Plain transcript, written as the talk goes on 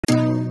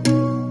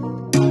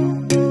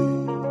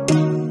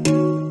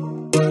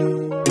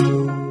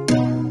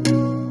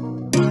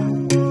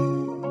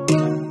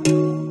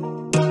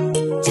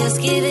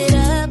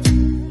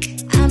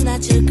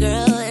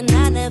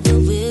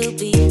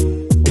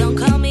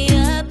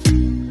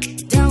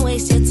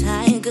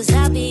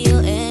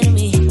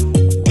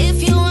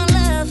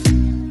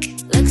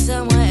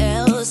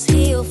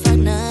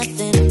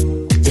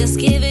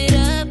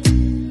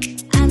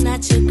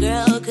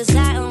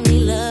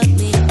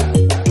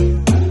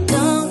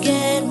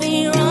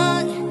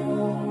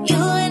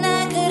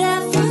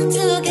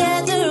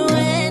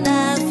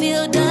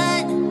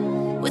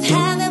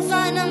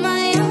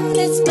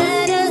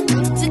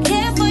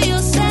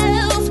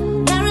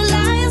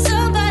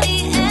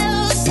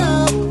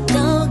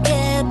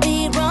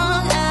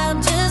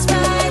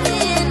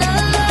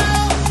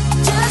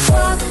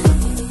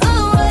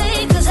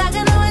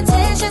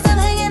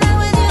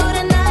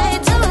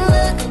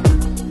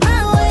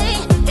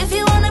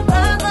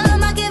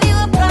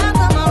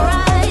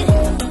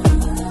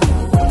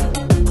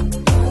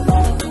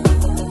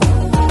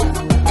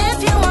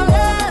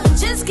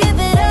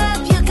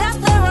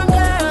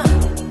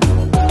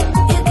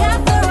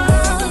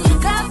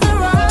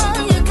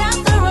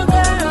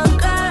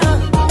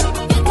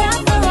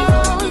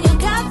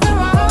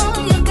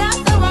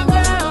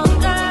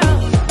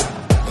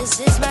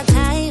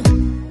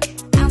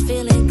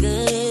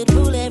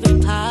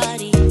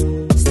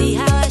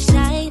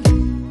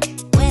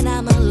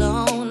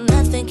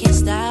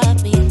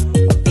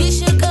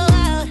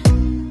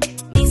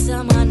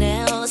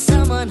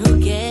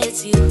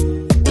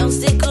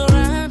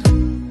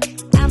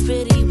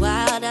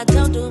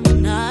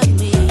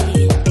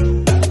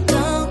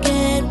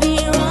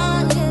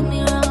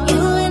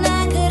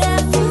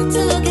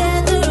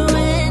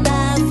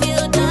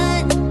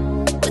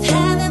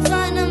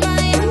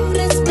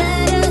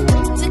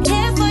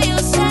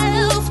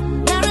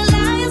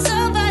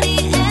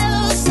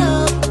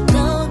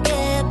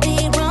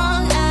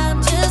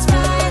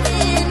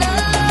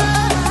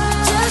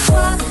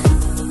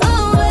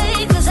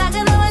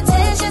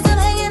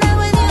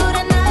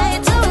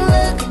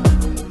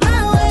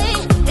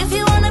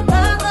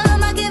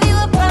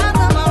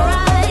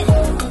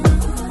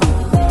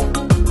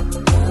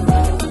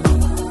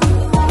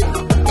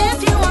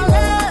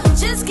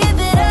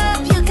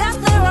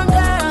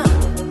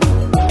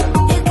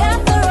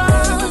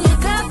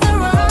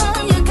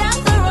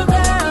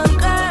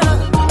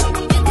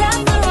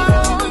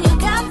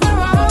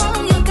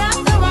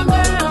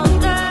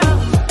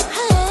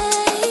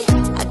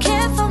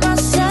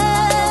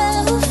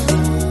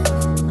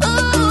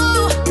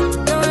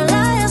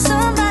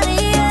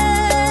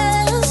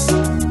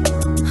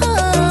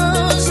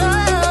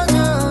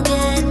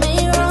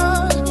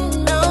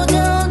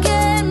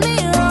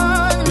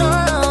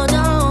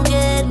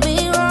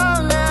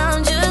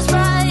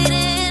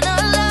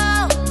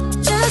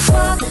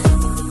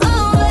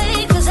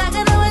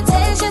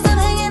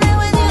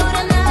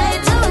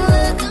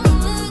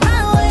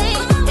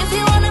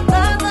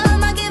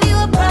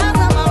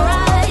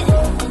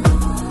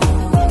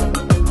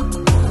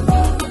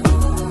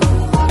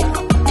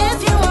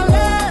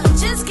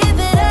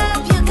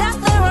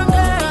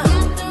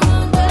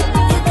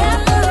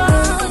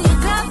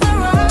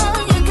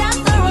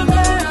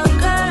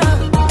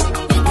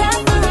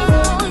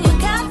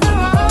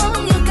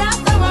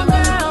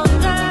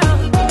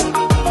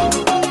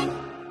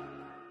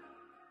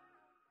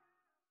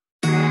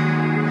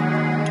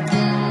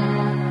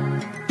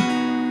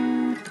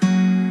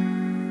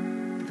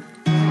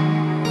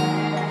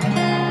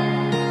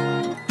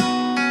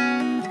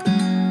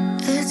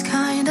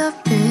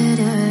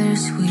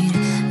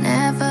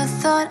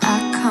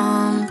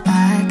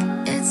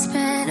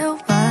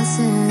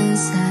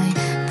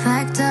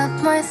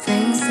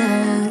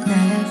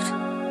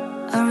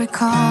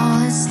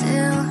recall it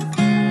still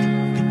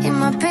in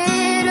my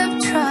beat up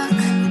truck.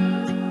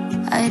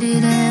 I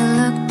didn't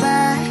look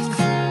back,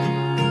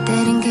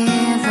 didn't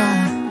give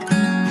up.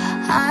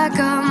 I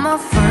got my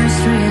first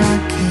real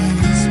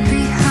kiss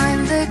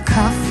behind the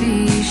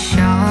coffee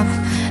shop.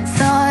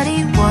 Thought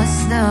he was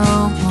the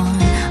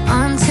one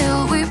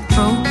until we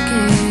broke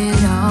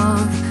it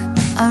off.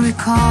 I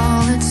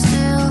recall it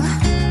still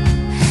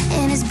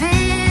in his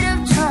beat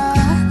up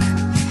truck.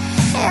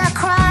 Yeah, I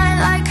cried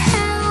like hell.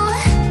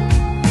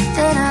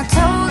 Then I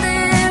told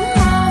him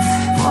off,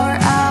 or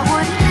I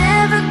would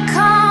never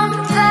come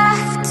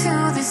back to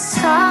this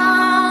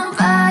town.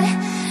 But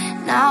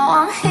now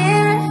I'm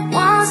here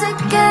once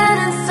again,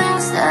 and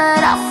things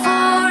that I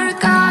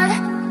forgot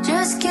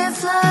just keep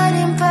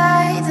flooding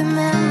by, the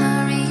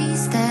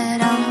memories that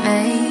I'm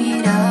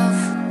made of.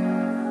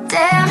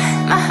 Damn,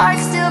 my heart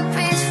still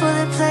beats for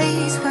the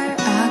place where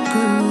I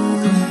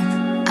grew up.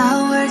 I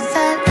worked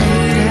that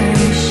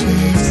later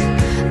shift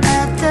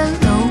at the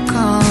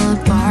local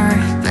bar,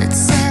 but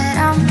said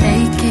I'll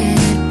make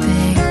it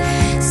big,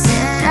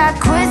 said I'd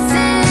quit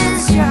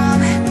this job.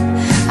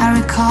 I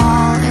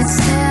recall it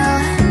still,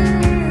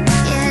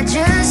 yeah,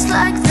 just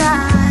like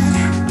that.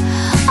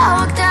 I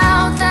walked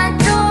out that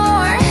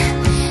door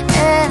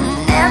and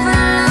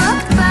never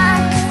looked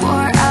back,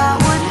 for I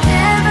would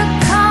never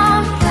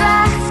come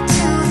back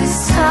to this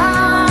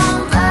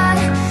town. But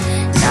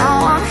now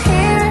I'm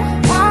here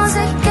once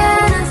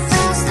again, and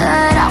things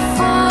that I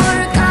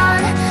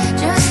forgot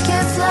just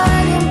keep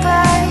flooding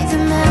by, the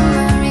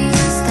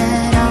memories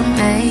that I'm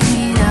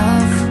made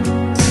of.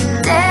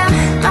 Damn,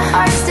 my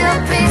heart still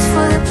beats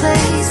for the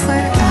place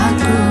where I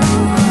grew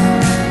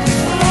up.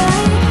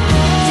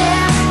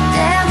 Damn,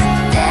 damn,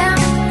 damn,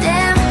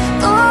 damn,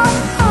 ooh,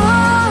 ooh,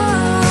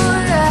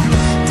 yeah.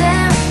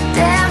 Damn,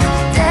 damn,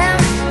 damn,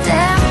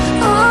 damn,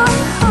 ooh,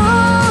 ooh,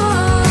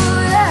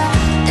 yeah.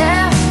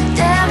 Damn,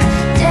 damn,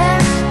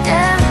 damn,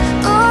 damn,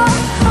 ooh,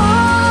 ooh,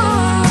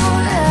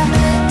 yeah.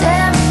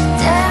 Damn,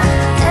 damn,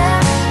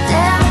 damn,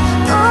 damn,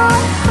 ooh,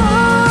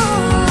 ooh.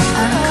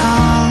 I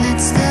recall it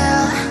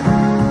still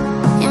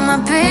in my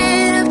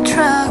beat up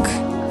truck.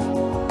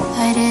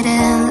 I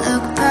didn't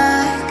look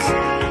back,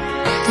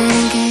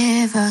 didn't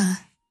give up.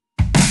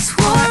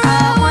 Swore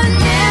I would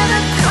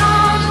never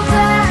come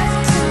back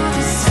to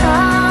this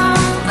town,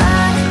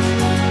 but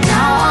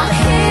now I'm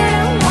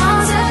here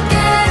once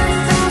again.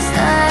 Things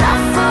that I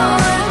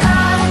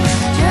forgot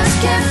just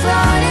keep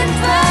floating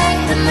by,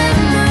 the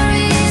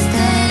memories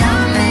that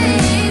I'm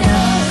made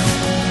of.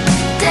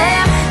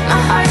 Damn, my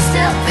heart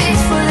still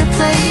beats for the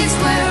place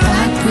where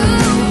I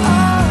grew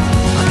up.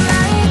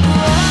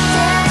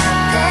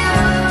 Damn,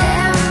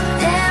 damn,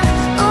 damn,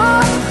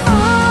 ooh,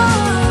 ooh,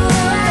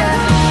 yeah.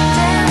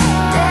 Damn,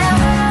 damn,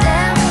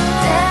 damn,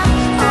 damn,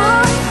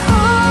 ooh,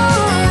 ooh,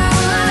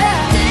 yeah.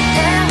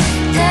 Damn,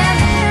 damn,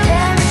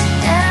 damn,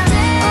 damn,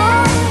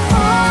 ooh,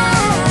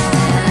 ooh,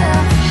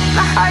 yeah.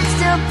 My heart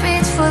still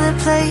beats for the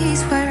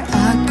place where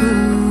I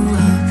grew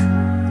up.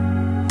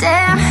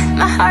 Damn,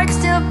 my heart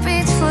still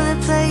beats for the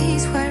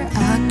place where I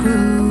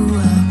grew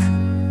up.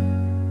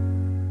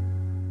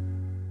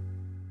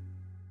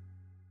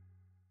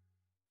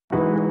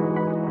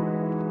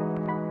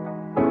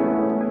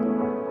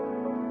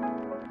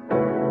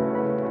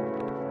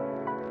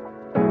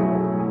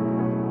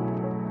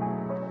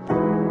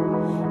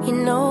 You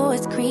know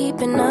it's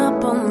creeping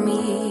up on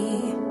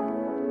me.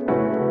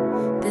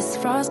 This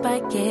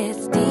frostbite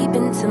gets deep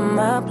into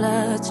my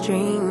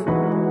bloodstream.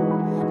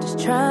 Just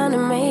trying to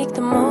make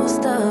the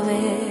most of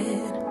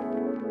it.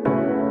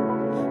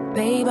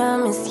 Babe, I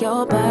miss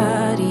your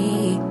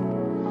body.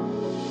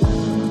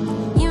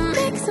 You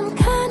make some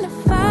kind of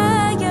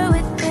fire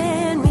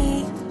within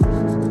me.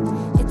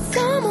 It's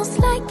almost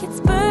like it's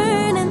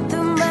burning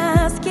through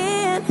my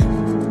skin.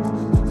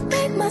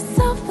 Make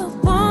myself feel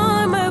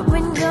warmer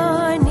when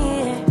you're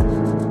near,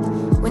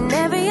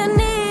 whenever you're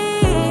near.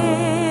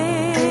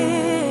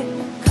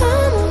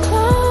 Come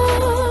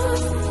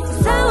close,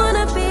 'cause I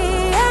wanna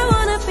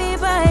be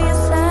by your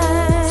side.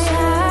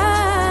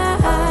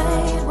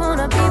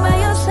 Wanna be by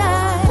your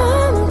side.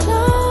 Come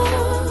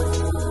close,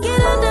 get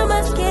under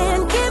my skin,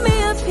 give me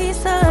a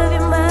piece of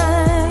your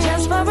mind.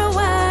 Just for a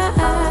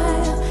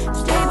while,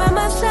 stay by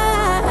my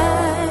side.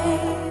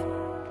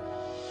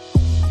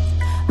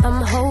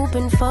 I'm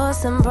hoping for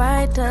some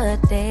brighter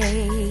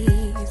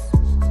days,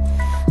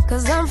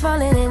 'cause I'm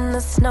falling in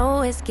the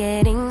snow, it's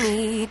getting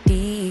knee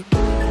deep.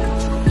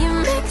 You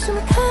make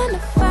some kind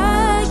of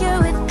fire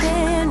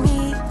within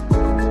me.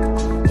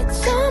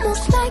 It's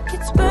almost like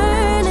it's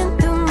burning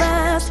through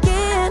my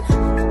skin.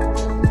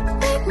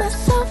 Make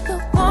myself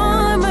feel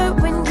warmer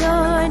when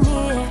you're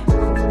near,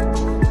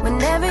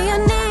 whenever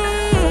you're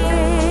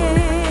near.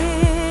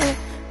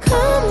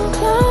 Come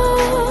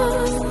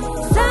close,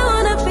 'cause I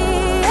wanna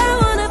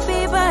be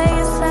by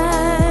your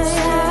side.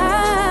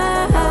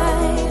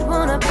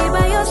 Wanna be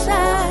by your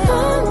side.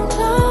 Come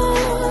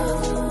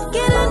close,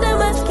 get under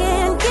my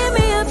skin, give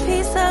me a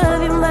piece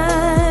of your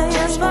mind.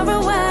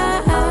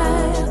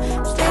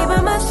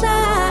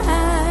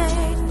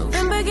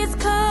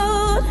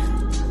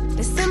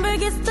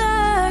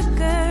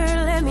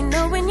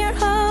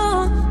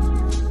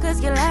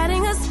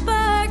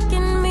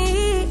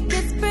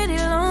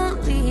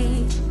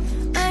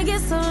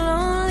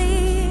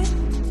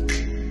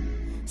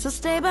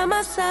 by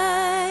my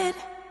side.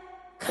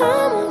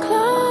 Come on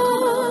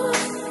close.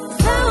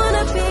 I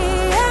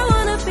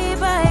wanna be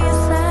by your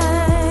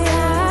side.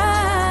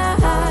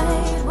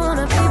 I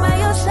wanna be by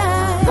your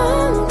side.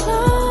 Come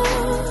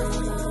close.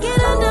 Get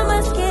under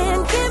my skin.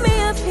 Give me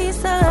a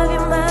piece of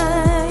your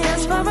mind.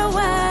 Just for a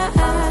while.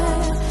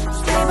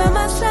 Stay by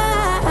my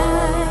side.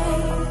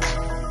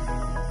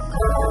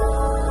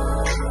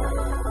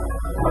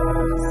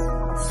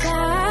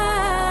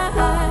 Side.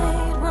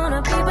 Wanna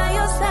be by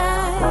your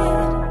side.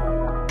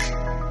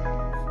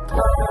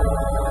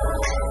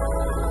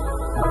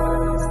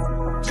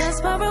 Just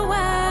for a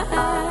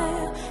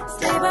while,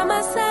 stay by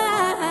my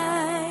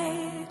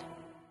side.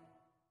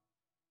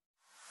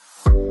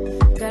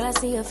 Girl, I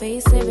see your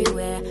face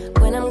everywhere.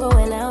 When I'm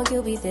going out,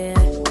 you'll be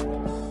there.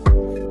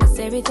 'Cause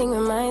everything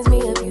reminds me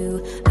of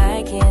you.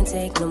 I can't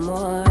take no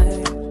more.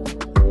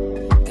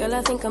 Girl,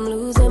 I think I'm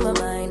losing my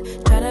mind.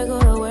 Try to go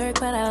to work,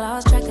 but I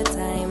lost track of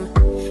time.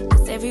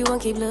 'Cause everyone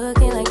keep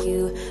looking like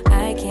you.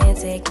 I can't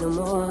take no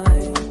more.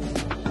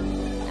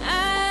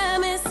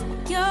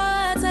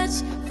 Your touch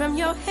from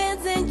your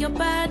hands and your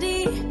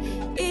body.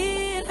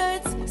 It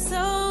hurts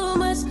so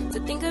much to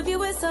think of you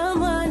with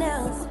someone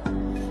else.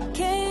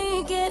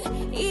 Can't get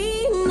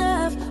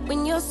enough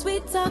when you're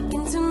sweet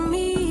talking to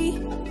me.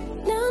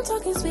 Now I'm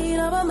talking sweet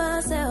all by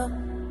myself.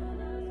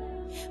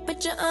 Put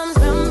your arms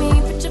around me,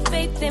 put your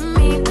faith in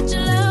me, put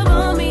your love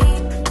on me.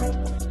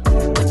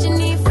 What you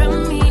need from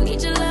me,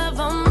 need your love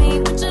on me,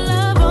 put your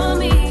love on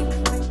me.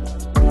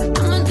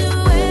 I'ma do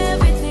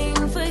everything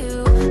for you.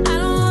 I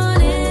don't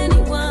want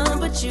anyone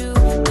but you.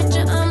 Put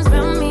your arms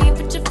around me,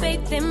 put your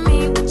faith in me,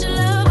 put your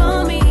love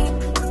on me.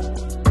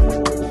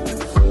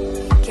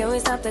 Can we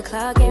stop the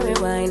clock and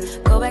rewind?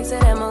 Go back to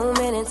that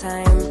moment in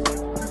time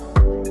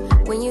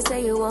when you say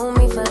you want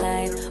me for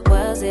life.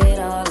 Was it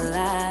all a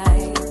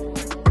lie?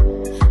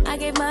 I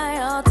gave my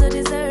all to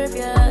deserve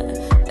ya,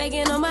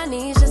 begging on my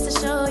knees just to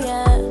show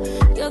ya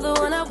you're the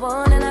one I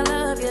want and I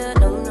love ya.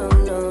 No, no,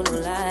 no, no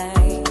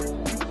lie.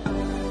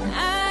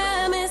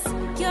 I miss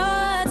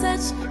your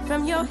touch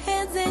from your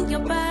hands and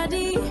your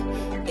body.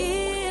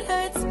 It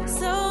hurts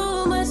so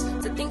much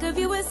to think of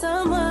you with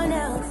someone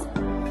else.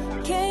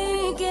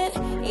 Can't get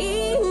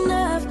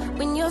enough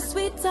when you're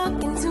sweet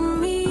talking to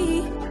me.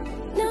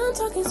 Now I'm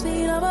talking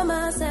sweet all by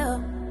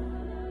myself.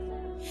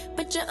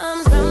 Put your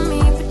arms around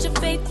me, put your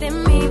faith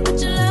in me, put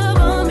your love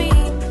on me.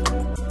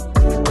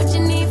 What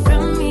you need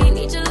from me,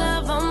 need your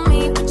love on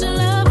me, put your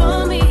love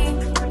on me.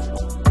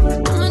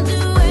 I'ma do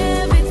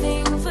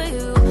everything for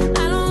you.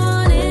 I don't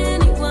want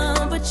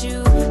anyone but you.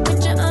 Put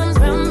your arms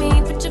around me,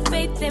 put your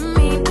faith in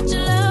me, put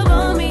your love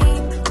on me.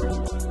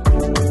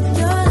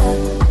 Your love,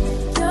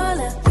 your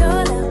love, your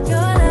love,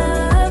 your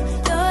love,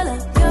 your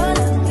love, your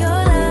love,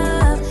 your love,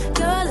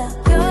 your love,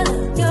 your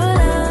love, your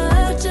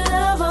love, put your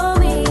love on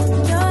me.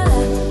 Your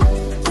love,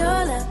 your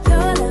love,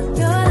 your love,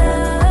 your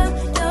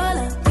love, your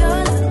love, your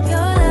love,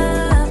 your love,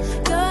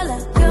 your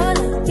love, your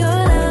love, your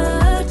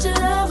love, put your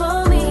love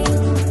on me.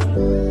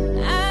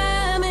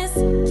 I miss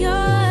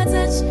your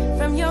touch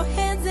from your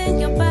hands and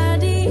your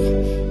body.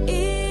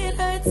 It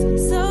hurts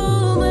so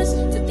much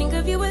to think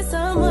of you with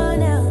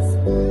someone else.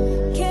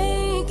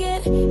 Can't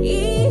get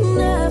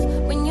enough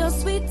when you're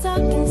sweet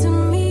talking to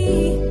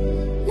me.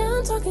 Now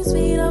I'm talking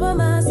sweet all by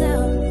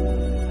myself.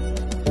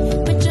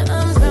 Put your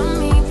arms around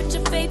me, put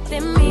your faith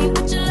in me,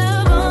 put your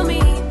love on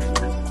me.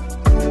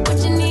 What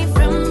you need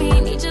from me,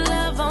 need your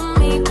love on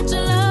me, put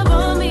your love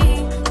on me.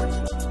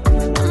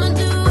 I'ma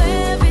do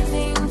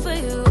everything for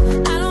you.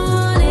 I don't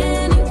want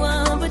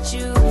anyone but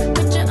you.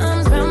 Put your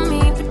arms around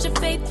me, put your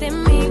faith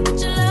in me, put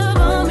your love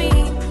on me.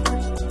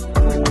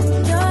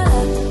 Your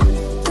love,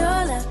 your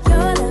love,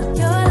 your love,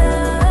 your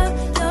love,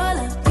 your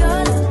love, your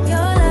love,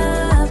 your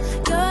love,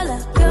 your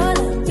love, your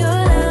love, your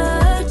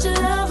love, put your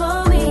love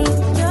on me.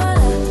 Your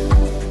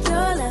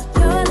love,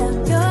 your love,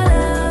 your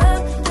love,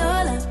 your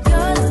love, your love,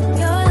 your love,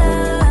 your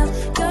love,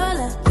 your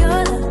love, your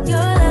love,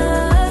 your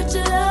love, put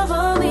your love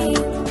on me.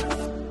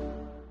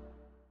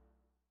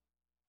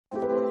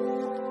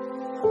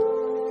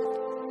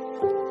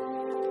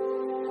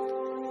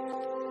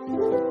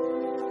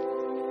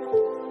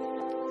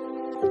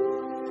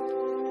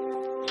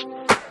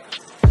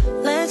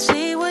 Let's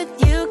see what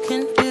you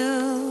can do.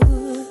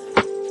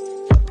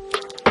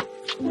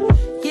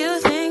 You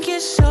think you're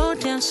so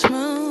damn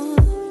smooth.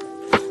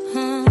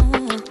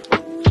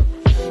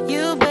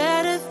 You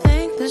better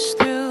think this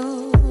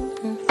through.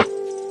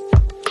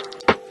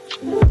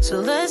 So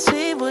let's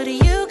see what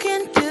you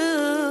can do.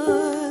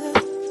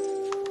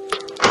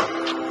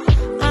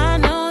 I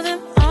know them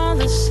all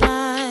the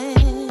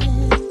signs.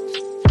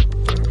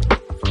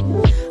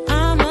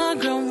 I'm a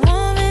grown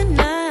woman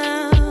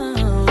now.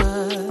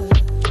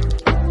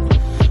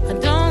 I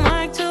don't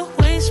like to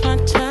waste my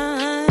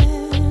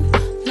time,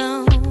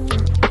 no.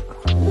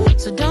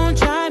 So don't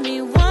try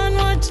me one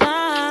more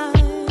time,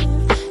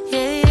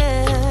 yeah,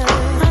 yeah.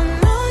 I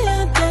know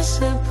you're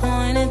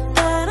disappointed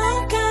that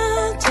I'm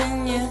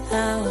counting you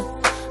out.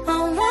 I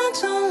want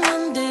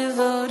someone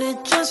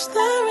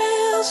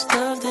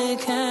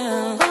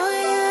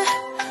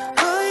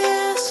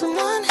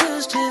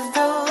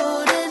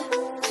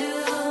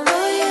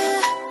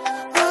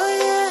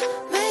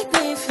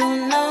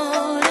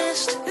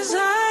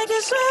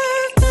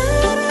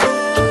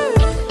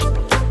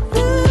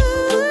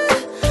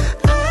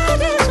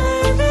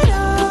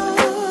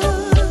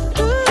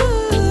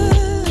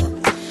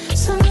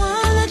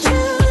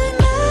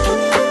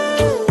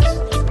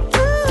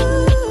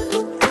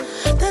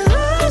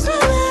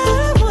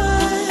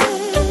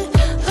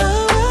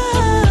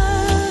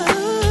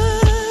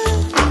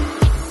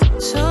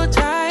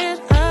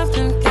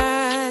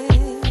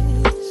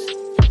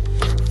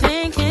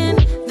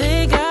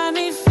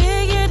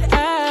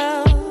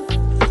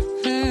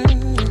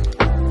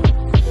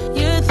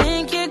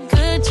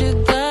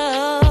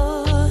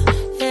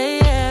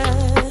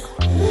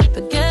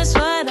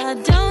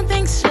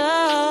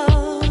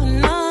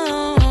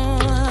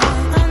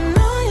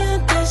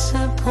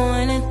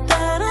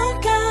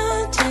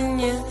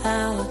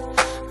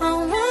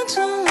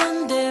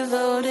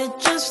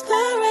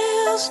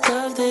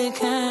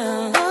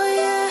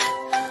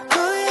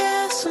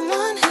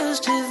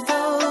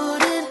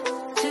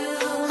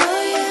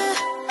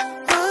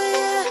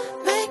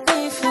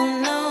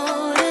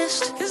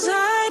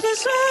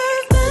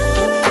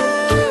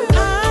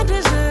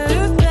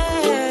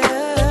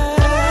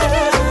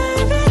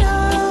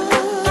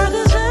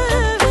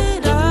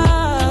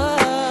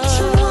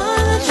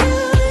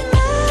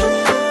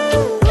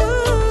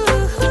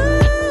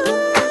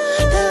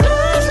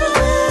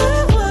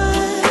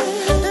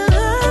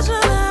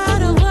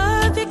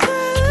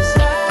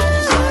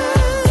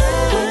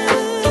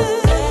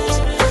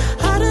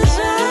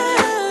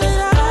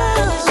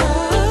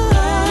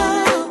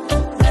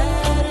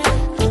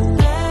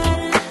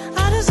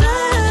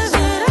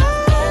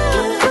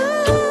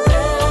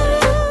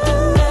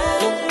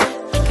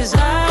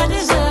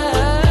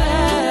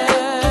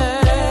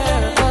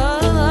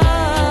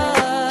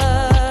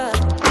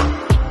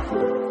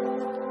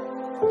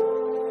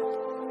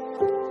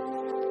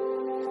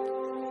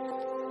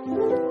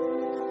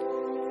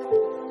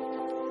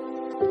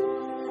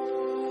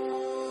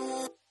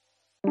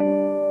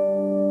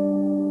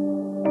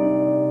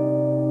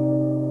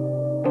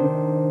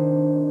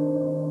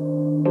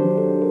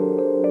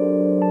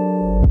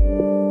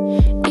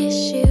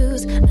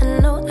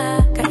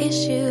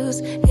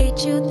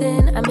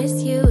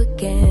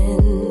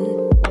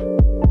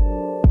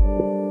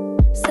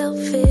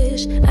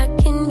wish I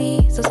can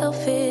be so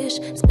selfish,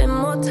 spend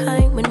more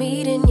time when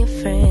meeting your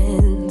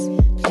friends.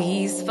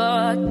 Please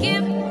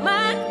forgive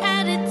my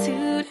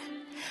attitude.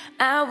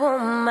 I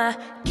want my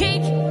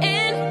cake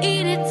and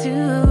eat it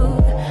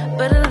too,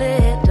 but a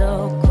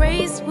little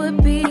grace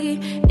would be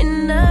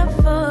enough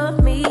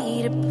for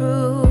me to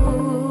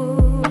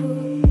prove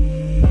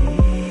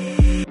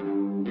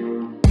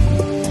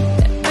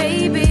that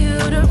baby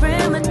you're the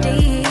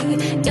remedy.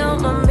 You're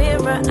my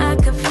mirror, I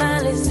could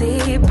finally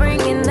see,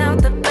 bringing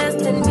out the best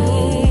in me.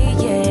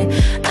 Yeah,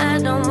 I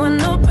don't want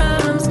no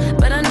problems,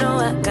 but I know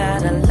I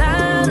got a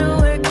lot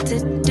of work to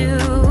do.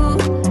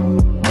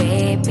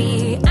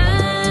 Baby,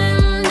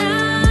 I'm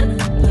not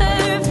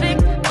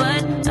perfect,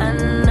 but I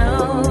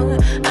know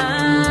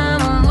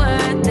I'm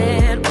worth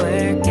it,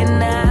 working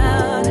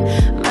out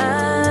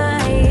my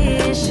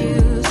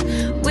issues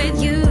with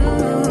you,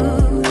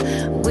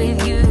 with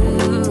you.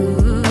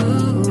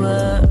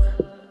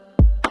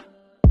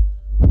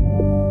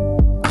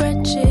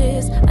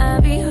 Crutches, I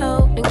be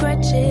holding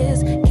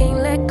crutches, can't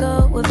let go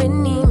of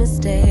any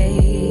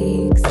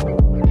mistakes.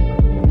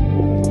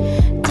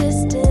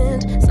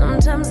 Distant,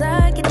 sometimes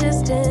I get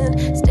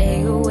distant,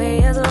 stay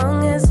away as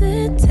long as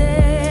it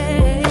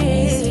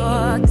takes.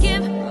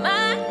 Forgive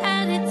my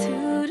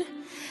attitude,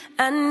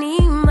 I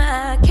need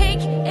my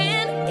cake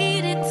and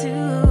eat it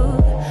too,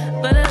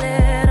 but a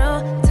little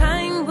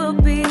time will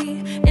be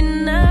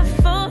enough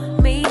for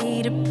me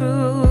to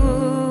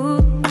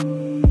prove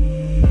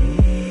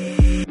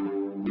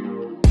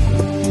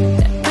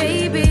that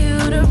baby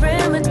you're the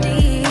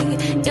remedy.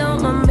 You're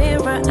my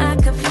mirror, I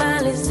could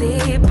finally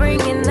see,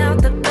 bringing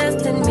out the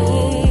best in me.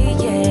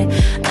 Yeah,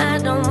 I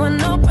don't want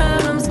no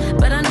problems,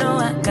 but I know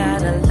I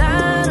got a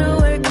lot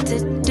of work to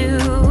do.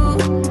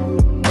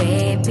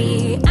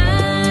 Baby,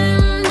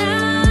 I'm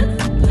not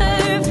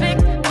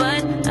perfect,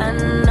 but I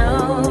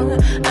know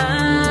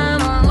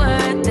I'm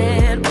worth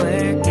it,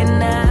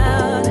 working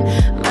out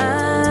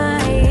my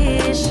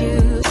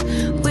issues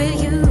with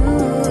you,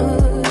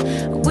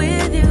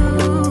 with you.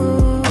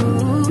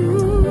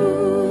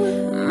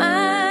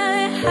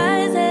 My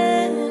highs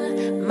and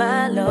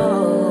my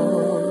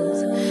lows,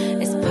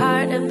 it's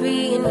part of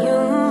being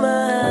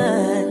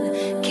human.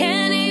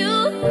 Can you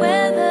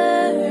weather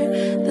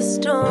the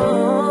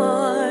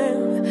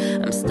storm?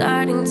 I'm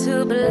starting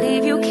to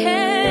believe you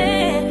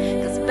can,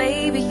 'cause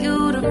baby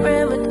you the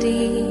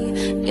remedy.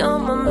 You're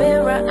my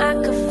mirror, I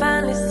could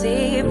finally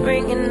see,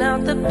 bringing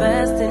out the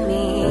best in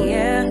me.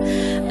 Yeah,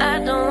 I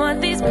don't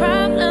want these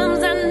problems,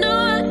 I know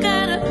I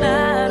got a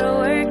lot of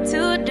work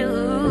to do.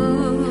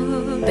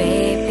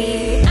 Baby,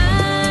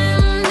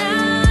 I'm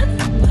not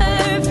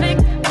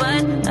perfect,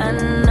 but I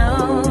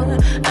know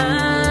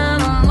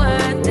I'm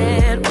worth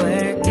it,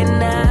 working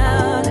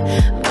out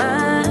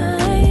my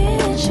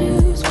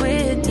issues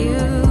with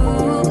you,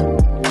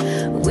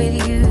 with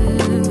you.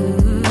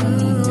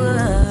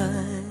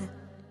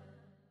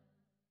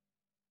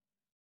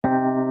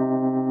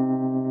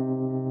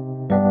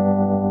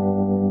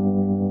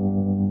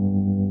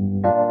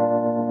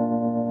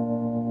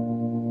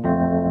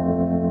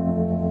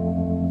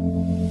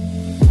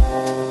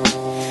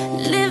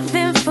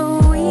 Living for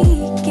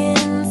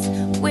weekends,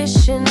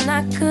 wishing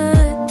I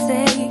could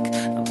take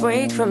a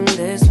break from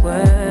this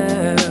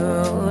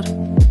world.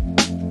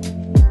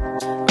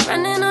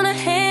 Running on a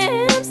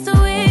hamster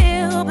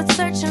wheel, but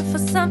searching for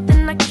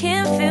something I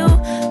can't feel.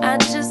 I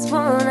just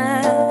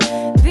wanna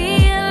be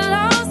a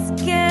lost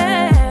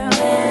girl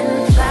and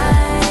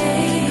fly.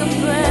 Take a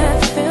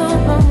breath, feel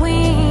my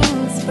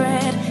wings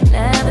spread,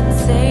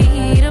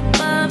 levitate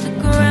above the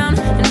ground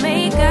and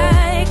make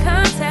eye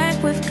contact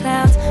with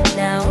clouds.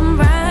 Now I'm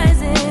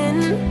rising,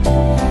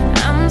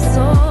 I'm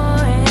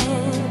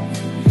soaring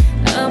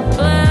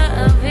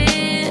above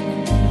it.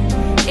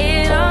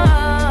 It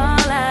all,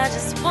 I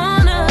just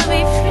wanna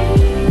be free.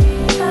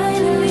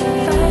 Finally,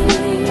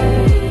 finally,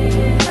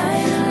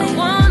 I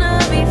wanna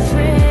be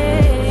free.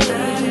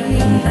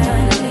 Finally,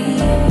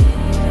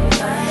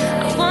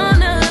 I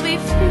wanna be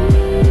free.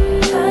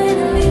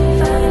 Finally,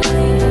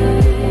 finally,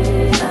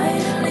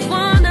 I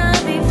wanna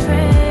be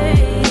free.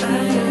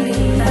 Finally,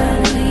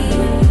 finally,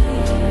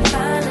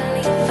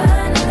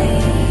 finally.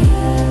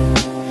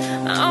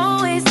 I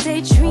always say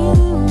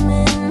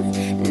dreaming,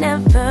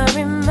 never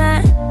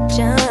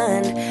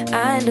imagined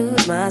I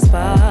lose my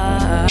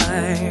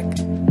spark.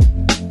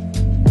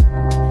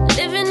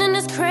 Living in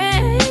this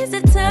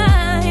crazy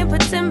time,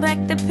 putting back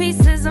the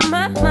pieces of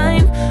my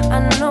mind. I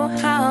know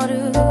how to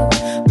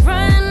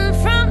run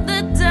from the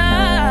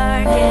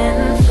dark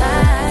and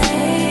fly.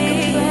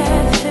 Take a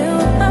breath, feel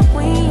my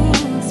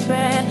wings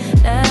spread,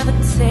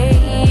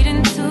 levitate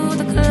into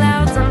the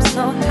clouds. I'm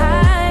so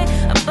high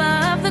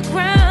above the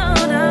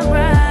ground, I'm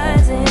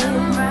rising,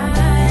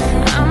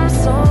 I'm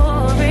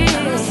soaring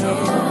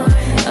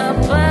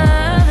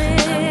above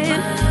it.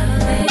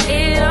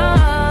 It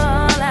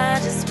all, I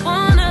just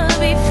wanna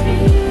be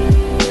free.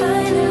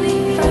 Finally,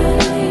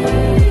 finally,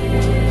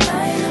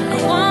 I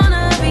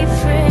wanna be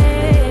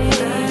free.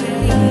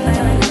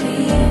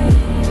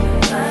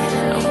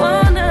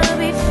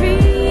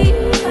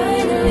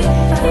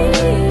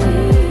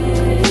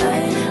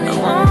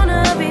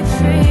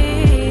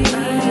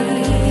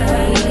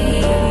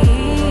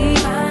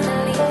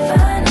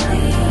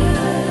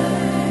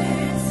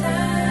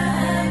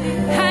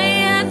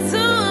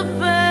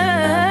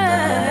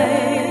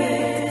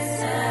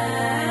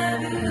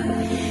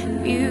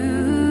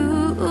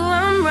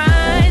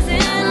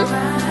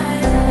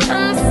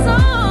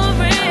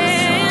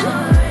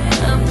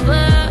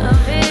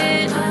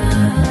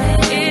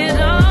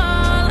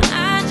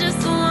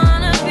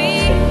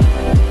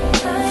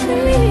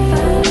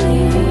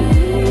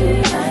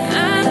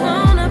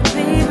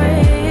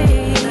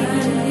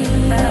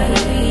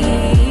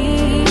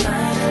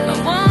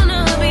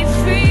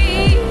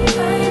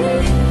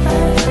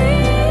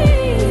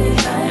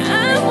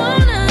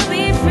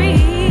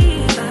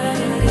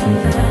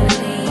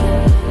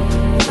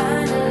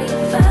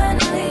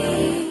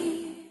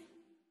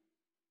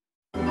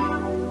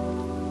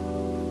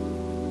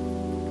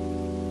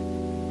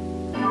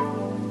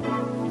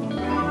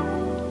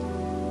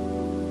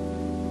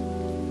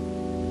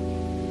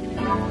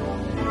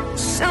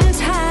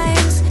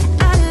 Sometimes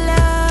I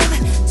love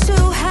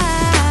too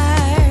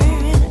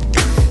hard.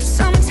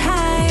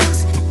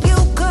 Sometimes you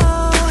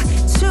go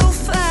too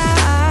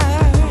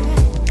far.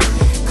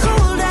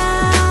 Cool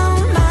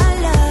down, my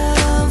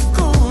love.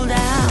 Cool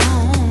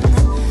down,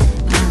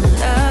 my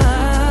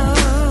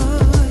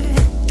love.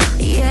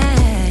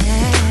 Yeah.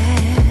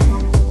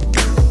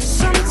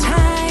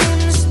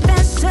 Sometimes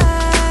there's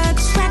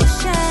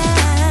attraction.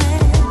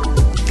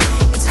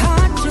 It's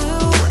hard to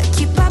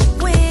keep up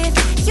with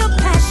your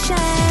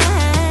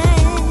passion.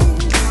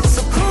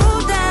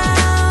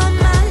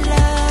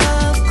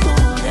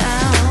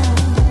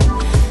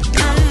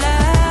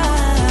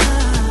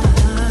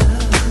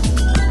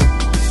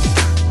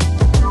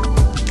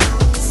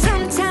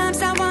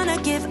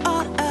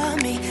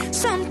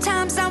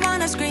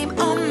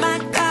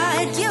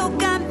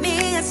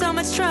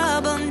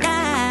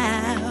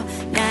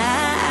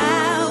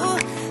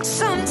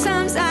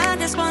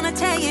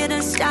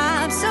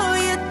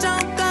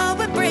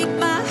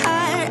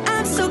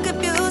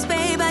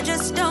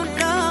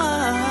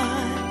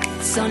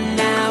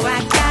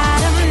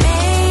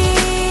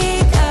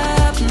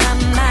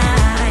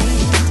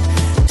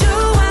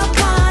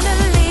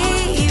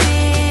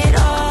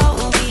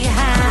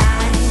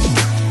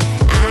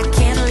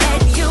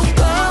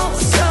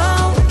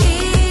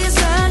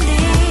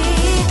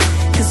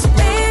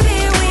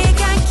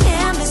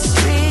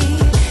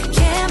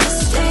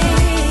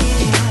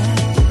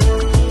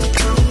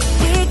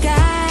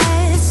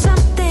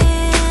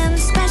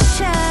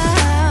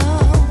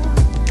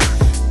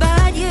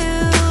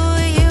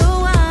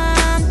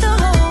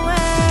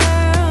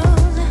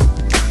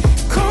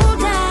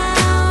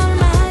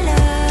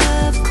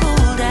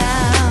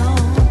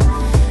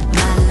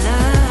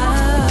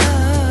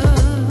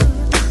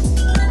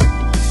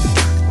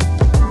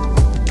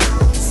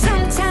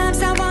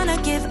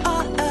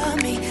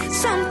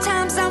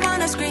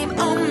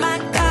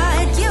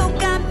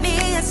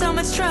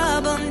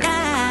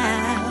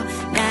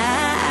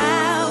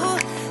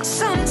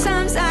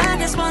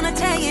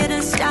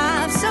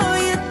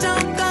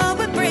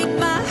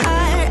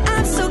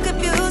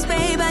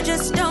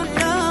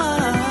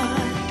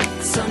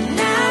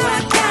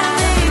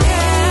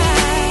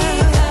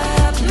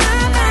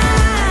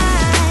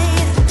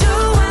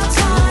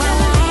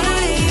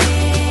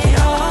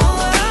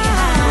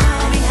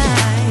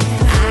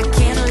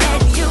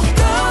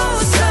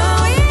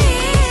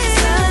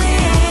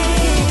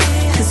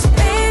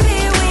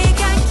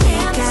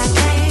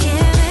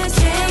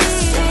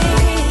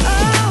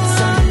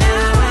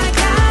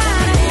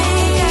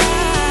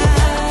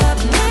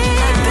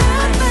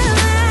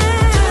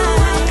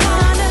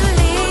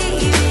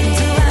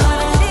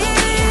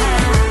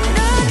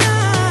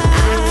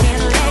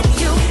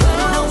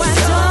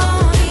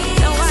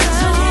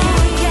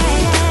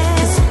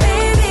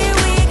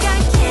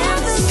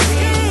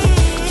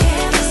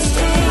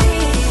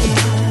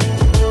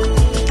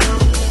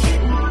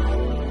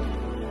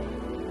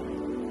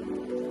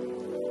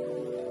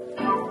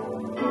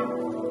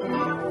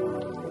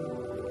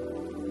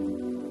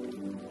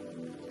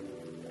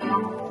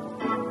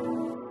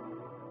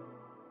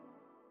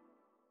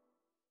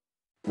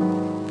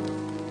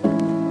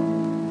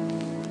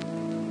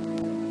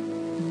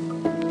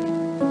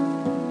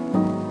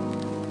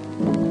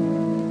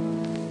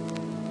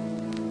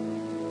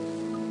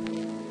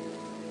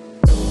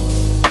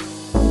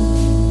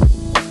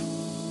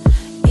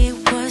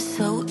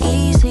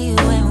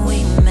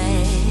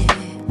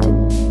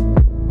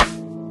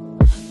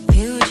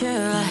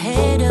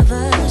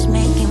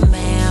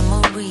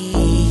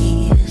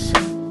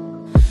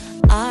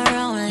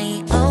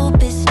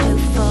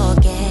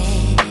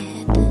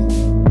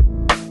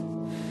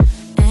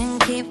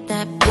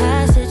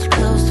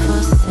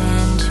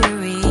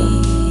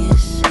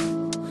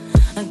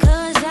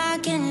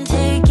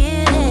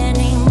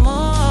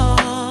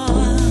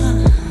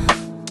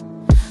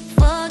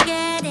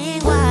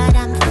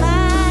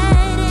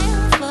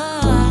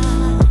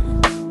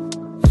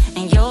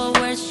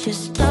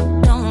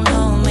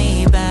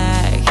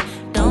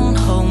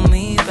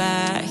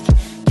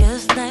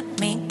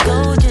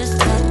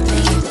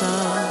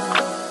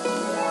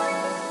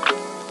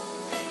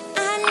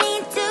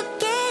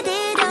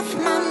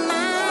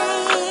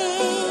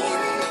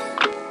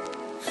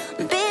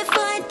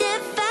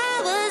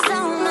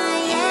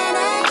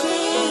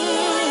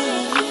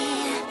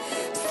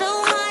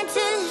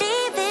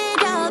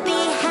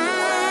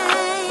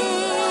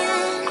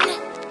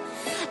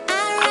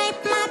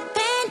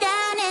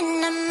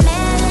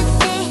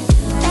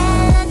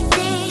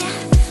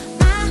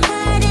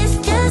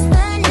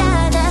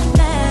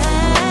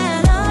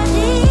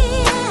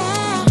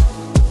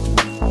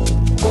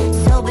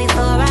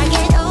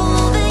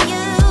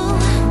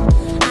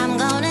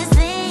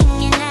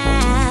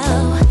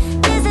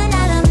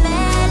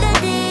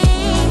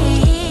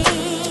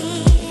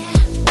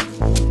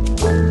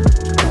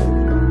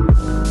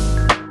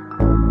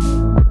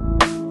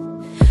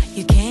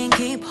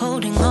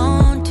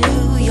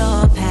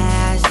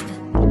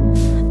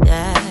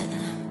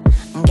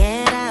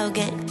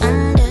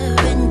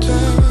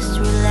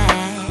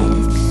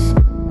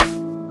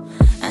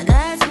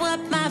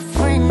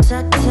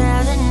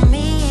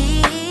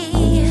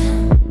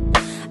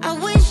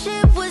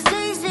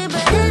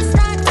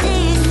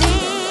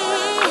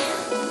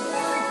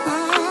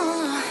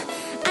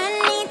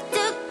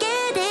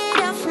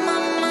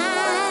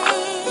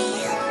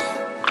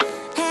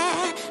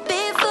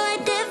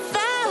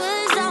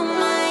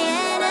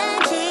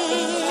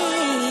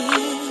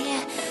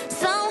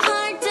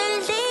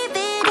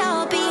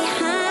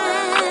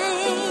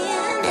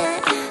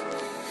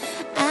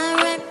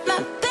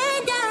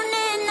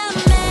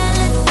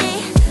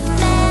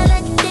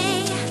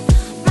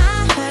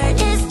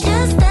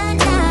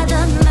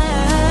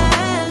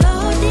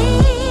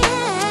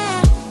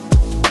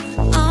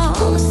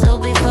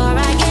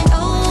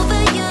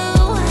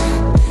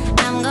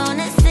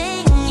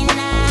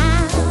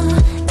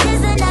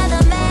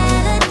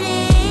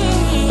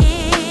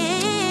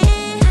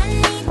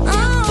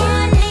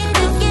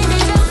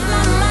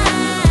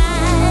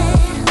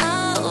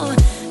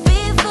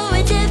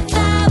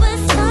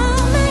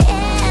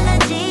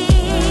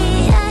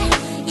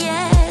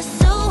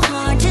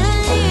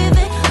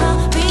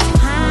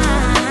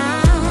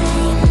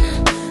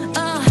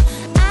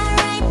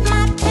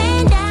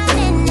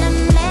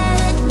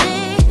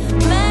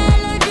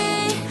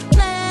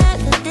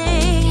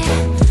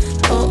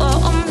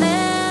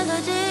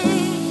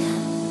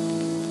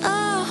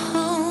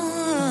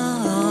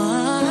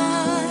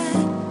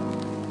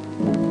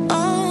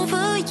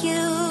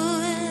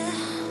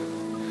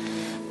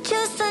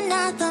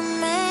 another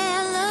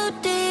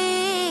melody.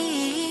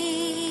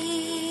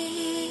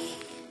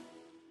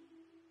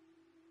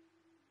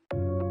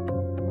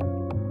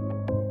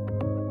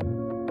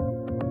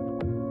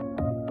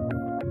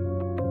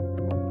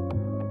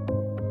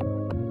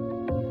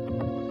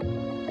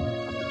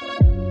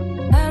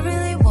 I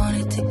really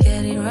wanted to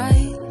get it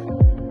right,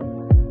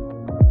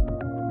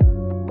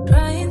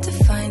 trying to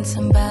find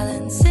some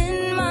balance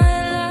in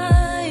my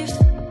life,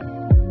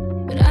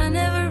 but I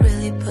never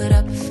really put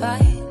up a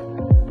fight,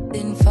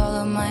 didn't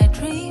follow my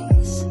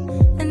dreams,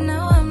 and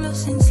now I'm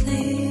losing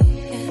sleep.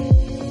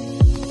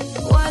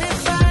 What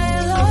if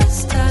I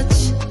lost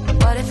touch?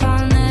 What if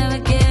I'll never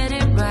get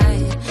it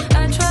right?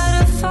 I try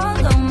to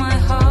follow my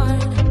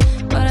heart,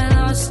 but I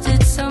lost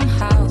it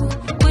somehow.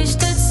 Wish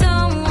that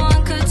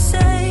someone could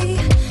say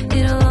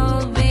it'll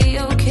all be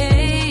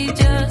okay.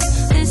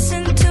 Just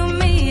listen to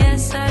me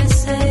as I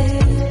say.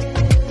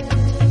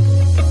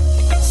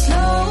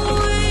 Slow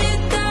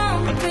it down,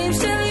 dreams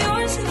still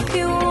yours if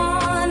you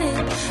want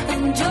it.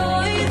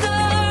 Enjoy the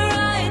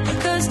ride,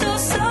 'cause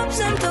those ups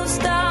and those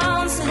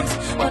downs is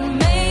what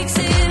makes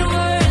it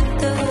worth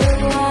the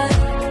while.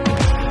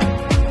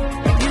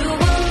 You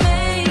will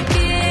make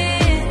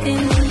it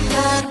in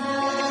time.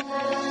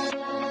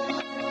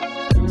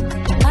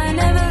 I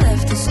never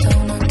left a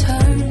stone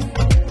unturned,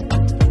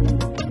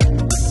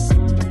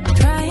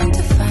 trying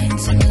to find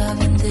some love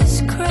in this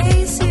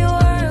crazy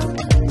world.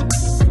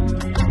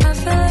 I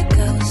felt like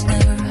I was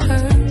never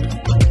hurt.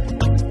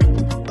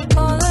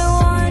 All I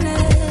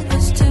wanted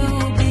was to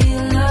be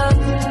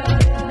loved.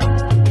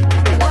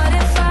 What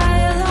if I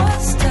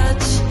lost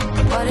touch?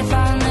 What if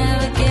I'll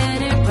never get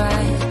it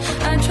right?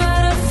 I try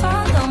to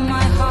follow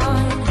my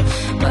heart,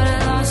 but I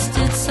lost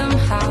it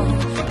somehow.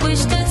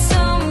 Wish that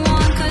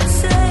someone could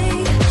say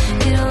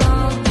it'll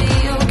all be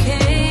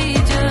okay.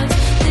 Just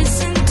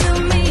listen to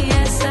me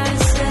as I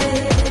say.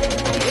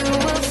 You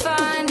will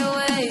find a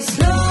way.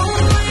 Slow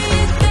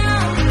it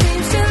down,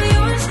 dreams still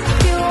yours if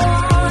you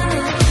want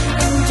it.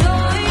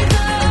 Enjoy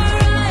the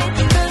ride,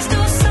 'cause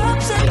those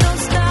ups and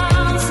those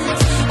downs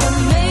is what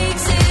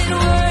makes it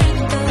worth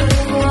the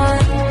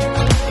while.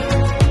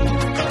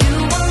 You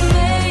will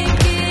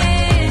make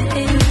it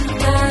in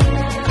time.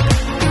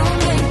 You'll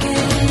make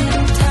it in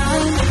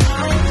time.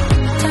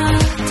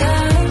 Time,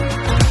 time.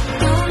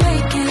 You'll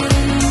make it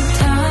in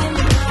time.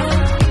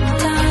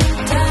 Time,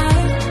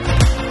 time.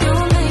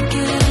 You'll make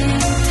it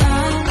in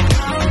time.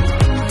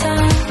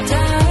 Time,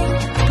 time.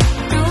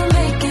 You'll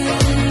make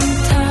it in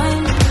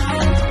time.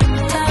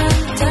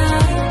 Time,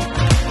 time.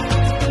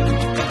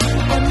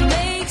 What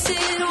makes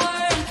it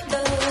worth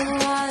the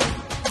while?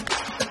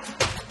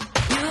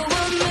 You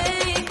will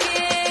make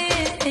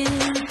it in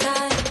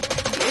time.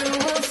 You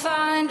will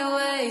find a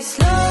way.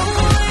 Slow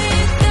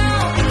it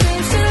down,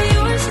 dreams still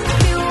yours if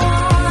you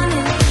want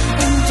it.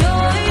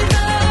 Enjoy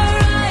the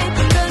ride,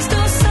 'cause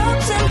those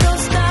ups and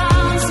those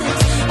downs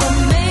is what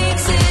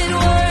makes it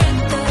worth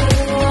the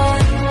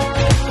while.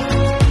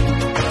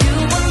 You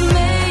will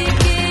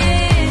make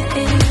it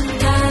in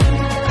time.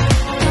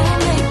 You'll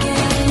make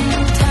it in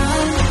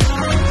time.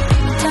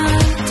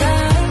 Time,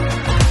 time.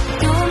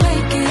 You'll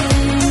make it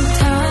in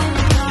time.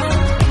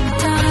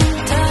 Time,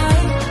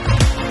 time.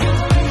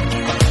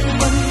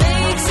 What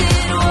makes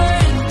it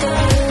worth the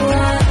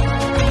while?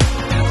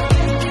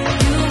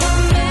 You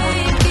will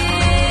make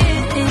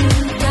it in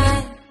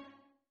time.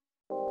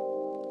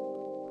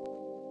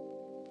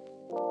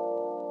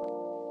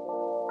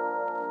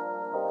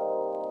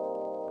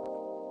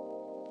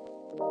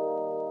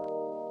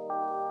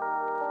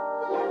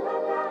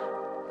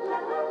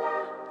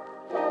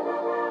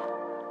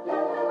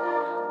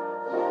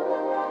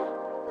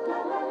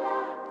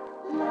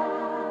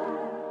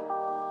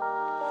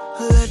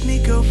 Let me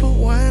go for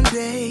one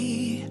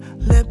day.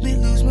 Let me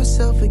lose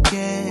myself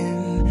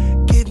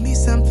again. Give me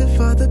something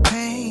for the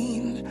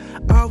pain.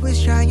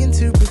 Always trying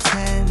to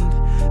pretend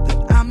that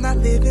I'm not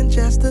living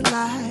just a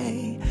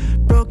lie.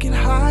 Broken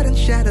heart and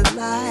shattered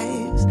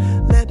lives.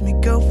 Let me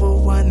go for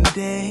one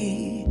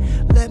day.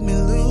 Let me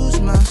lose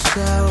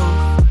myself.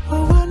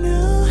 Oh, I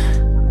knew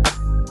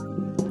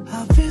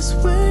how this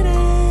would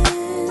end.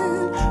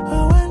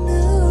 Oh, I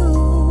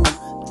knew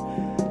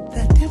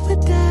that it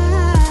would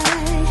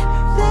die,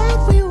 that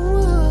we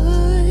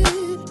would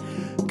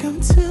come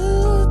to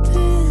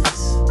this,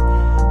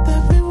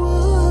 that we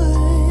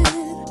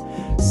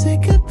would say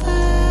goodbye.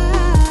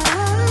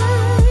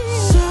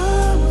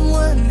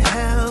 Someone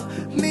help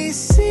me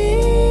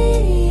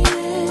see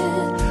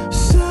it.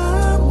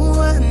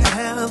 Someone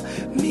help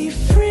me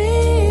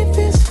free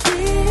this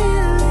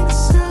feeling.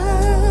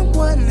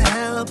 Someone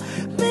help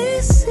me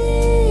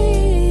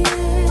see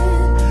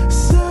it.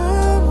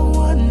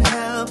 Someone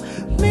help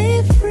me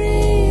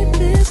free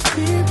this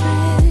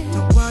feeling.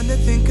 Don't wanna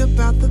think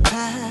about the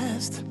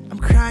past. I'm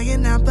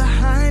crying out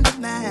behind a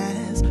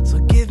mask. So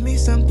give me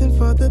something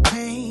for the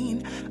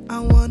pain. I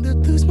wanna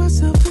lose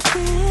myself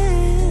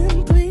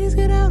again. Please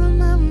get out of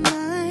my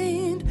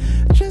mind.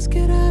 Just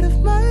get out of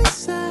my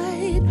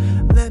sight.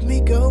 Let me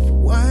go for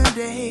one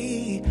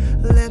day.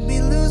 Let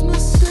me lose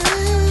myself.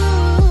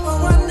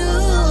 Oh, I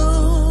knew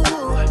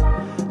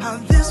how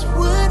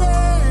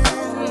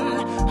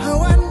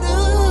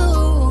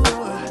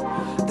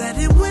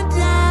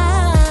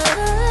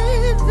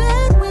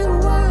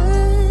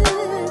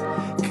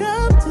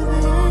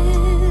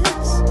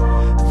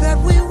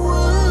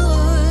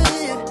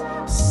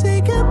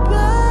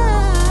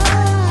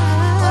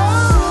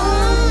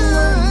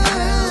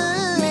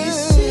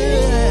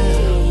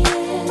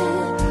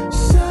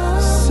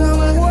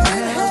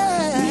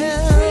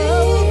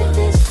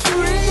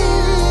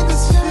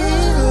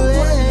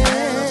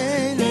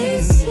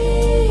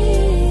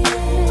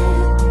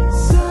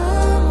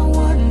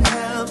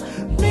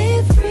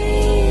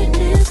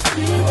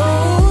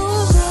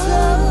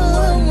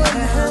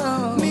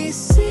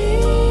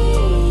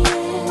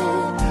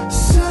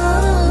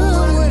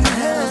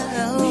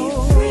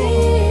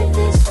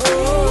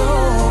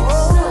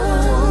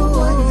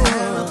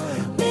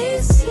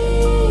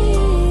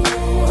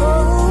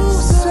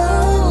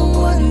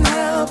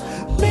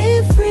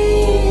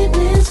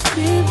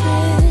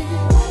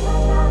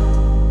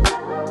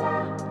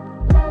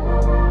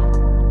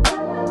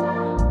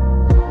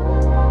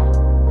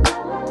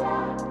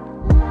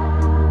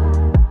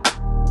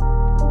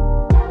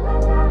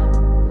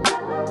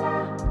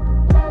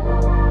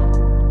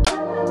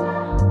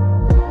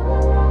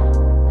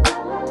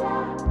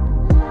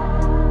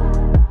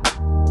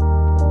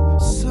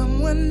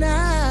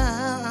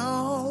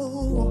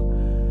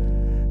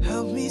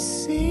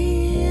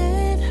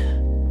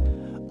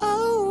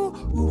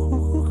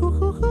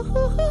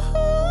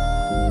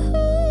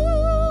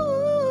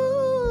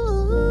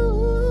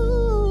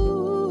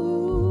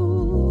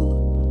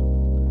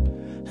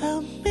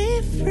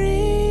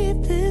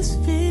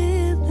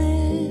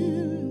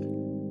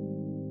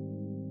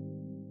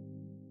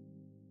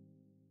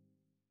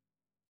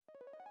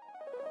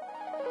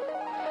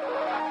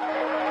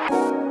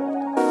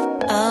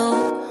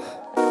Oh,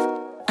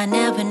 I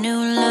never knew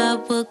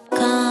love would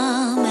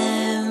come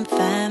and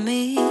find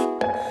me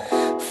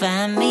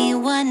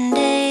one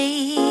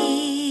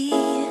day.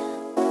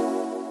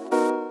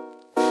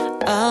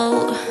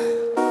 Oh,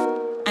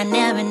 I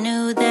never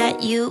knew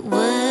that you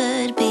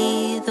would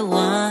be the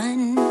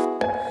one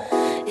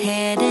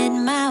headed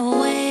my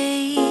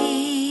way.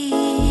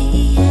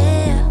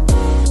 Yeah.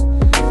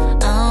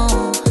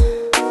 Oh,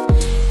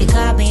 you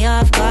caught me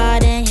off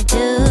guard and you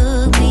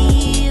took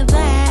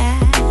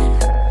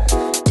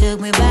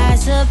me by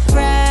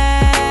surprise.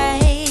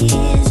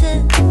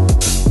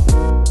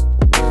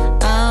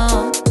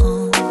 Oh,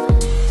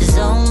 there's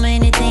so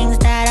many things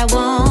that I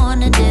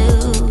wanna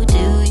do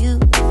to you.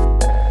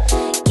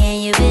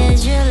 Can you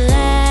visualize?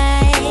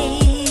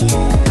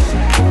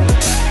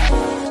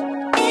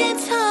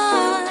 It's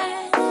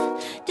hard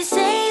to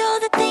say all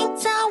the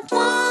things I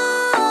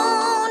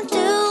want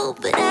to,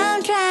 but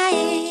I'm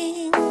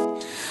trying.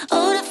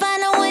 Oh, to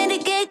find a way to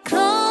get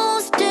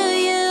close to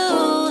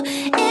you.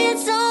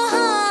 It's so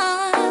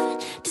hard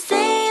to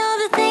say all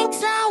the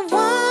things I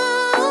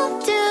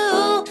want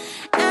to.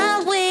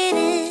 I'm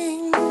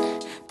waiting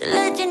to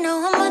let you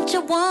know how much I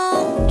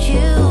want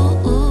you.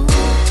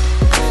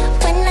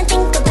 When I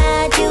think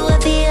about you, I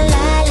feel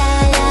la la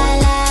la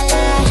la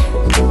la.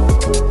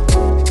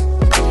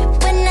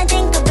 When I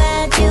think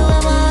about you, I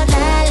want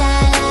la la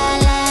la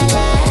la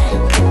la.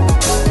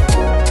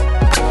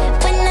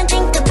 When I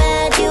think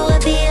about you, I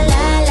feel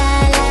la la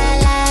la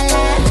la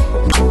la.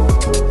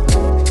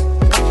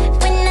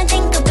 When I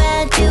think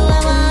about you, I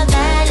want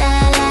la la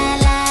la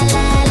la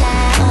la la.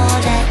 All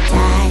that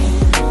time.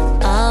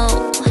 Oh,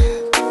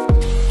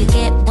 you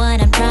get what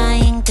I'm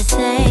trying to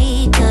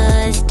say,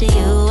 'cause to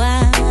you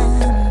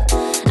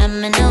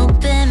I'm an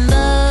open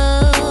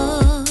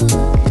book.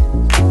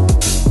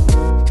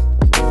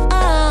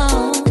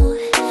 Oh,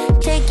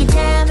 take your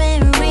time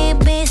and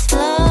read me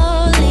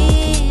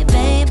slowly,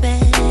 baby.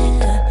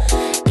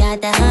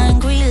 Got the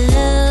hungry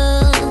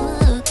look.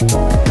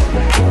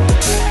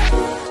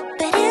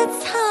 But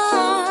it's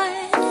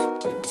hard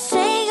to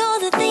say all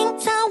the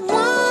things I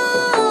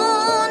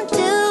want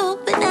to,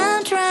 but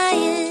I'm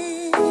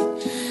trying.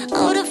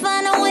 Oh, to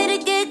find a way to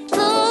get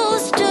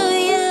close to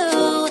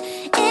you.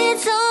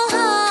 It's so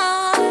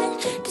hard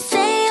to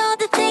say all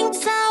the things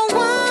I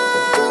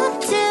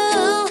want to.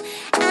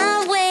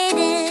 I'm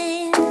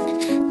waiting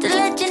to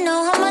let you know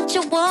how much I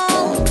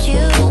want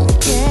you.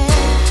 Yeah.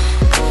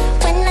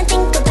 When I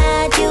think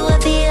about you, I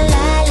feel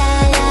la la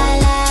la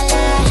la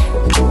la.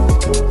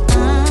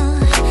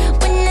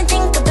 When I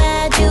think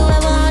about you, I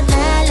want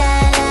la la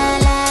la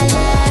la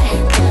la.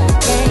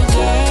 Yeah,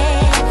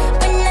 yeah.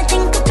 When I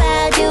think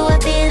about you, I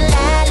feel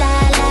la la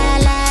la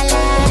la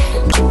la.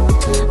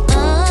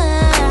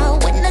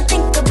 When I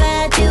think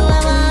about you, I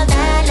want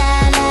la la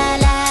la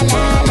la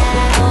la la.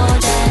 All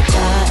that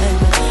time.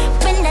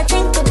 When I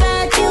think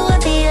about you, I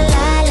feel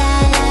la la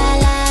la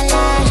la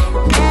la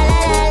la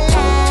la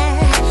la.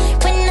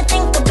 When I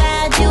think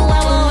about you, I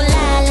want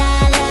la la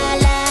la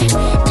la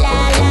la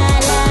la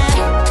la.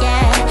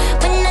 Yeah.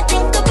 When I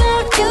think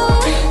about you,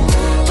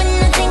 when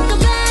I think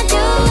about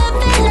you, I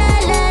feel la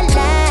la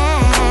la.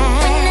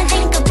 When I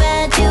think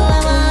about you, I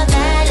want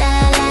la la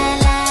la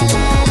la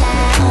la la.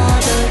 All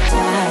the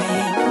time.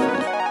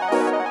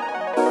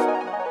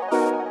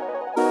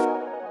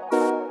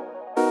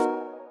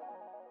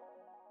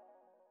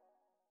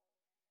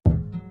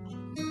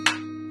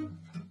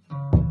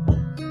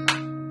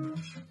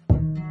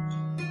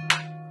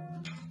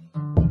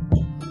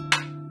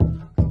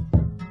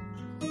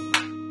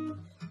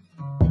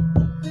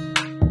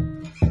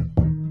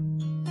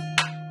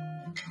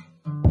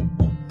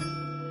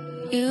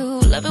 You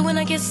love it when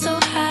I get so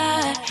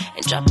high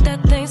and drop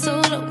that thing so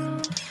low.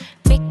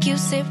 Make you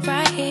sit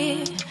right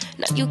here.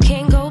 Now you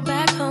can't go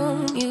back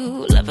home.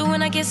 You love it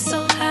when I get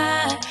so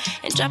high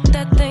and drop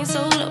that thing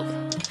so low.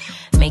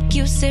 Make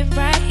you sit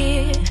right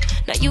here.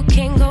 Now you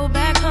can't go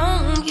back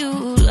home.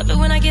 You love it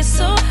when I get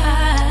so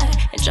high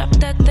and drop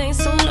that thing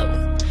so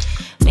low.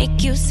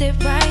 Make you sit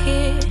right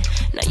here.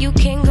 Now you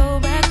can't go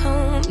back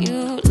home.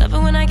 You love it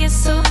when I get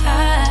so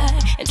high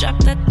and drop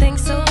that thing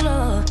so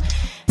low.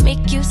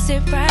 Make you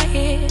sit right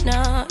here.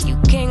 Now you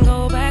can't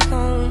go back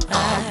home.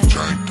 I'm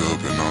drank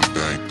up and I'm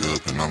banked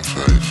up and I'm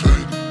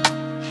faded.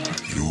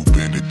 You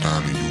bend it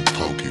down and you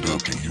poke it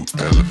up and you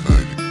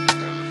elevate it.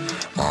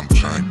 I'm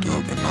drank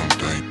up and I'm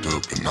banked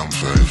up and I'm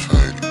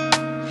faded.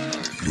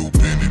 You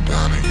bend it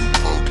down and you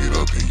poke it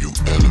up and you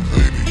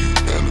elevate it, you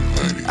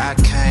elevate it. I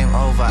came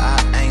over, I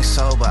ain't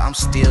sober, I'm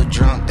still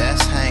drunk,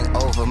 that's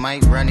hangover.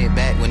 Might run it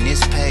back when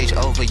this page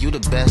over. You the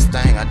best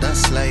thing I done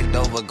slaved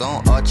over.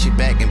 Gon' arch you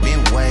back and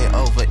been way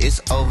over.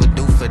 It's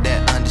overdue for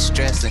that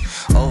understressing.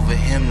 Over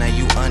him, now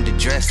you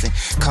underdressing.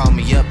 Call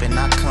me up and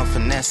I come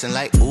finessing.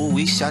 Like, ooh,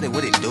 we shot it,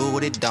 what it do,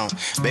 what it don't.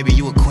 Baby,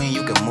 you a queen,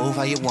 you can move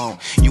how you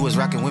want. You was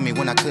rocking with me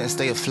when I couldn't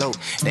stay afloat.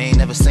 They ain't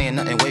never saying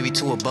nothing wavy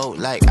to a boat.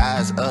 Like,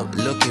 eyes up,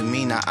 look at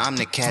me, now I'm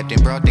the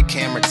captain. Brought the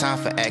camera, time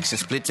for action.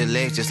 Split the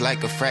legs just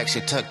like a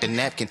fraction. Tuck the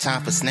napkin,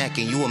 time for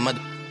snacking. You a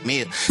mother...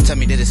 meal. Tell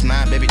me that it's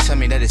mine, baby, tell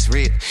me that it's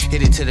real.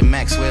 Hit it to the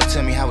max, well,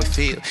 tell me how it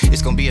feel.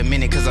 It's gonna be a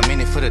minute, cause I'm in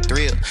it for the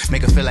thrill.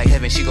 Make her feel like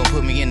heaven, she gon'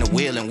 put me in the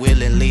wheel. And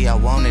willingly, I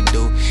wanna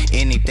do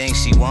anything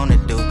she wanna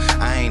do.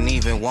 I ain't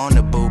even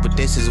wanna boo, but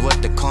this is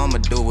what the karma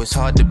do. It's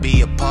hard to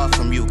be apart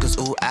from you, cause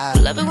ooh, I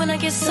love it when I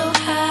get so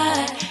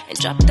high and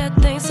drop that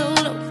thing so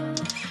low.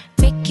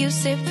 Make you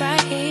sit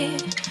right here,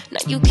 now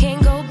you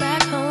can't go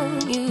back home.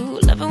 You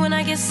love it when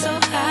I get so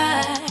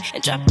high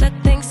and drop that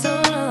thing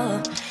so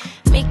low.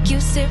 Make you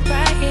sit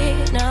right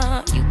here,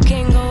 now you